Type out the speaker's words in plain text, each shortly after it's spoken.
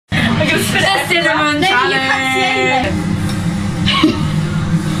cinnamon challenge.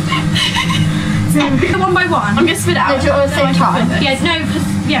 One by one. I'm gonna spit it out. Do you want to say try? Yeah, no,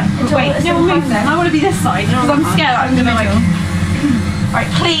 because wait, no, move then. I want to be this side because I'm scared I'm gonna like.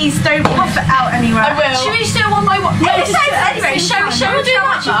 Alright, please don't puff it out anywhere. I will. Should we just do it one by one? No, anyway, show how much you've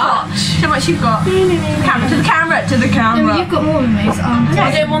got. Show how much you've got. Camera to the camera, to the camera. No, you've got more than me, so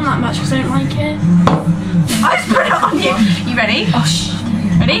I don't want that much because I don't like it. I just put it on you. You ready? Oh, shh.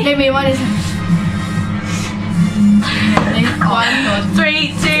 Ready? Maybe one is. Ready?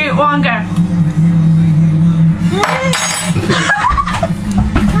 3, 2, 1, go.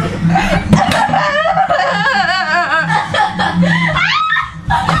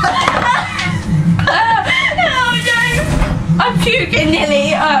 I'm puking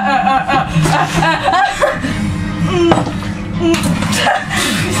nearly.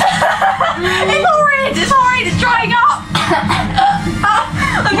 It's horrid, it's drying up.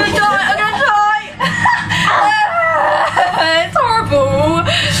 I'm gonna die. It's horrible.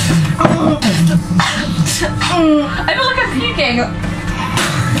 I feel like I'm puking.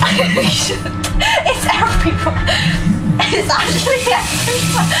 It's everywhere. It's actually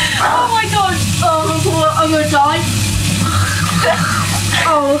everywhere. Oh my god. Oh, I'm gonna die.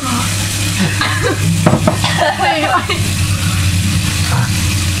 Oh.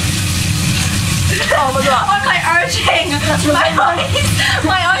 Oh my god. I'm like urging.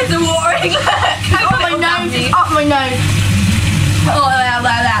 My eyes are watering. Look. My nose is up my nose. Oh,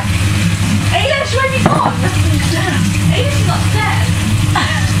 there. Aylish, where have you gone? Aylish is upstairs.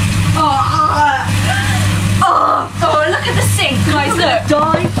 Oh, look at the sink, guys, look.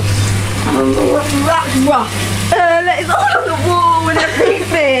 Die. That's rough. It's all on the wall and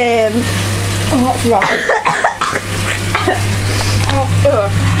everything. Oh, that's rough.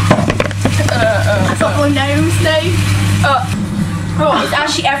 That's up my nose, Dave. Oh, it's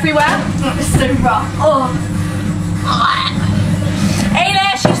actually everywhere. It's so rough.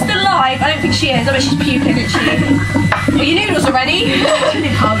 Aylish, she's still alive. I don't think she is. I bet she's puking, isn't she? Are your noodles are ready?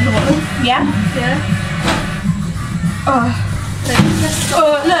 Yeah? Yeah.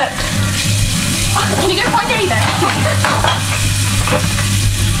 Look. Can you go find David?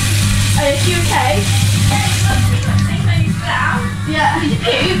 Is she okay? Yeah. Did you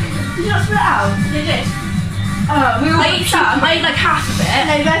puke? Did you not spit it out? You did. We all ate some. I ate like half of it.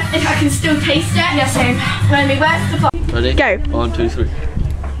 No, if I can still taste it. Yeah, same. Maybe where's the box? Ready? Go. 1, 2, 3.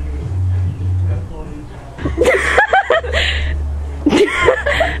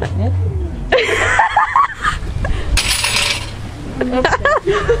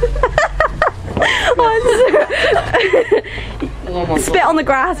 Spit on the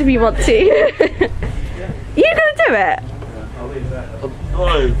grass if you want to. You're gonna do it?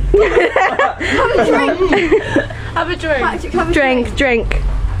 Have a drink. Have a Drink.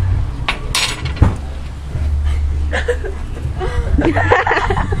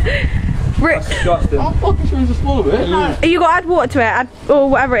 Disgusting. I'm fucking sure it's a small bit. You got to add water to it, or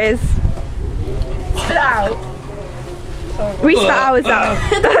whatever it is. Spit it out. We spit ours out.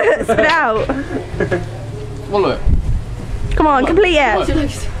 Spit it out. Swallow it. Come on, complete it.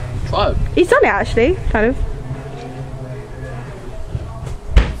 Try it. He's done it actually, kind of.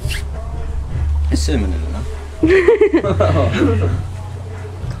 It's cinnamon in it now.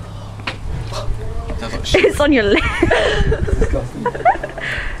 It's on your lip.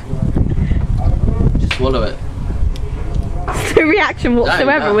 Just swallow it. No reaction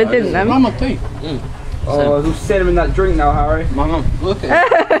whatsoever within them. My teeth. Oh, there's all cinnamon in that drink now, Harry. My mum, look at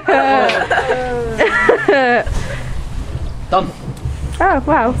it. Done. Oh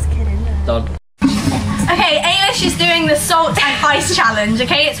wow. Done. Okay, Aylish is doing the salt and ice challenge.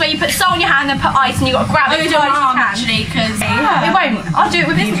 Okay, it's where you put salt in your hand and put ice, and you got to grab it as hard as you can. Actually, because It won't. I'll do it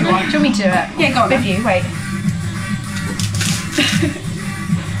with you. Do you want me to do it? Yeah, go on. With you. Wait.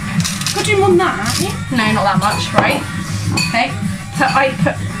 Got to do more than that, haven't you? No, not that much. Right. Okay.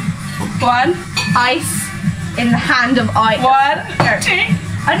 Put one ice in the hand of ice. One. Go. Two.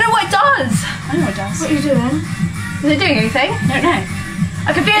 I don't know what it does. I know what it does. What are you doing? Is it doing anything? I don't know.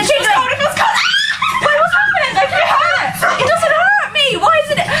 I could feel it. It feels cold. Wait, what's happening? It hurts. It doesn't hurt me. Why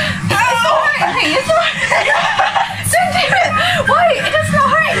isn't it? It's not hurting me. It's not. Don't do it. Why? It does not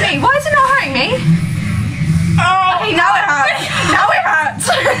hurt me. Why is it not hurting me? Oh. Okay, now it hurts. Now it hurts.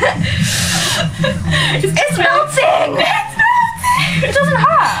 It's melting. It's melting. It doesn't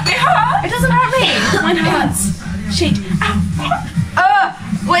hurt. It hurts. It doesn't hurt me. Mine hurts. Shit. Ow.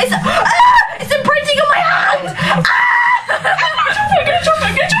 What is it? It's imprinting on my hand. I'm gonna chop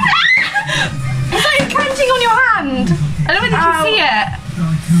it. It's like imprinting on your hand. I don't know if you can see it.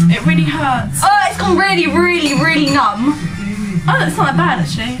 It really hurts. Oh, it's gone really, really, really numb. Oh, that's not that bad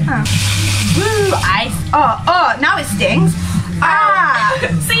actually. Oh. Woo, ice. Oh, now it stings. Ah!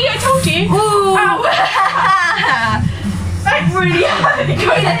 See, I told you. Ooh. Ow. That really hurt.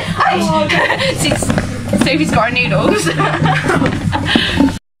 Sophie's got her noodles.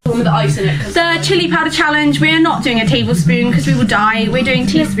 With the ice in it. The chili powder challenge, we're not doing a tablespoon because we will die. We're doing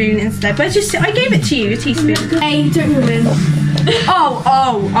teaspoon instead. But just, I gave it to you, a teaspoon. Hey, don't win. Oh,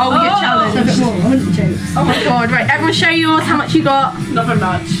 your challenge. A bit more, 100 jokes. Oh my god, right, everyone show yours, how much you got. Not very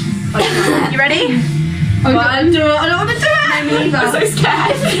much. You ready? I don't want to do it. No, me either. I'm so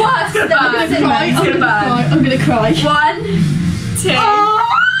scared. This is worse. I'm gonna cry. 1, 2. Oh,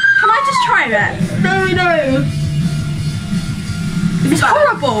 can I just try it? No. It's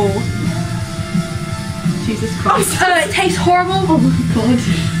horrible. Jesus Christ. It tastes horrible. Oh my god.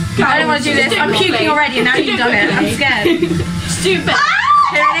 I don't want to do this. I'm puking already and now you've done it. I'm scared. Stupid.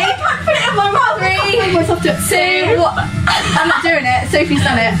 Ready? I can't put it in my mouth. 3, 2, 1. I'm not doing it. Sophie's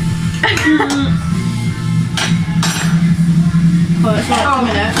done it. Oh, it's like a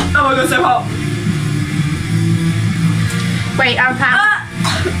minute. Oh my god, so hot. Wait, I'm Pam.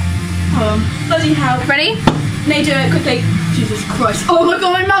 Bloody hell. Ready? No, do it quickly. Jesus Christ. Oh my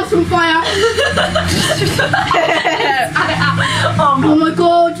god, my mouth's on fire. Oh my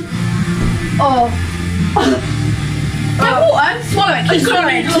god. Oh. Get water. Swallow it. Keep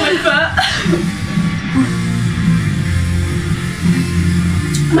swallowing.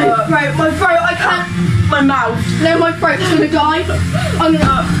 My throat, I can't. My mouth. No, my throat's gonna die. I'm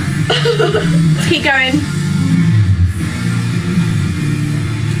gonna. Keep going.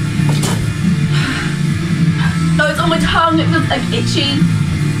 Oh, it's on my tongue. It looks like itchy.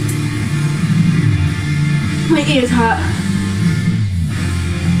 My ears hurt.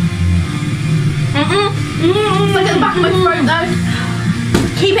 It's like at the back of my throat though.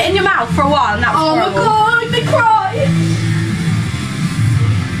 Keep it in your mouth for a while. And that was horrible. My god, they cry.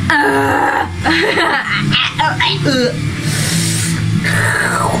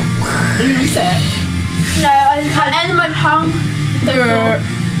 No, I can't end my tongue.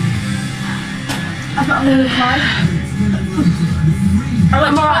 I'm gonna cry.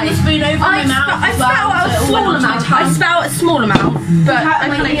 I'm alright. The spoon over my mouth. I spell out a small amount. I spell a small amount, but I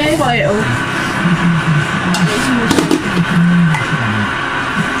can like swallow it all.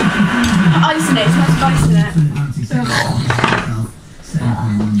 Ice in it. It has ice in it.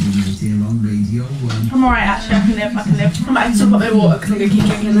 I'm alright actually. I can live. I might still put my water because I'm gonna keep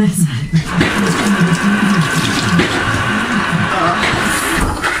drinking this.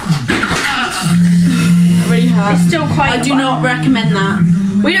 Really hurt. It's still quite. I do not recommend that.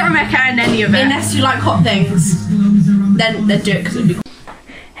 We don't recommend any of it. Unless you like hot things, then do it because it'll be cool.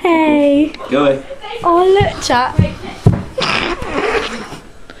 Hey. Go away. Oh, look, chat.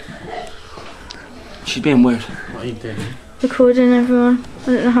 She's being weird. What are you doing? Recording everyone. I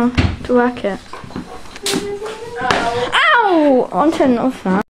don't know how to work it. Ow! I'm turning off that.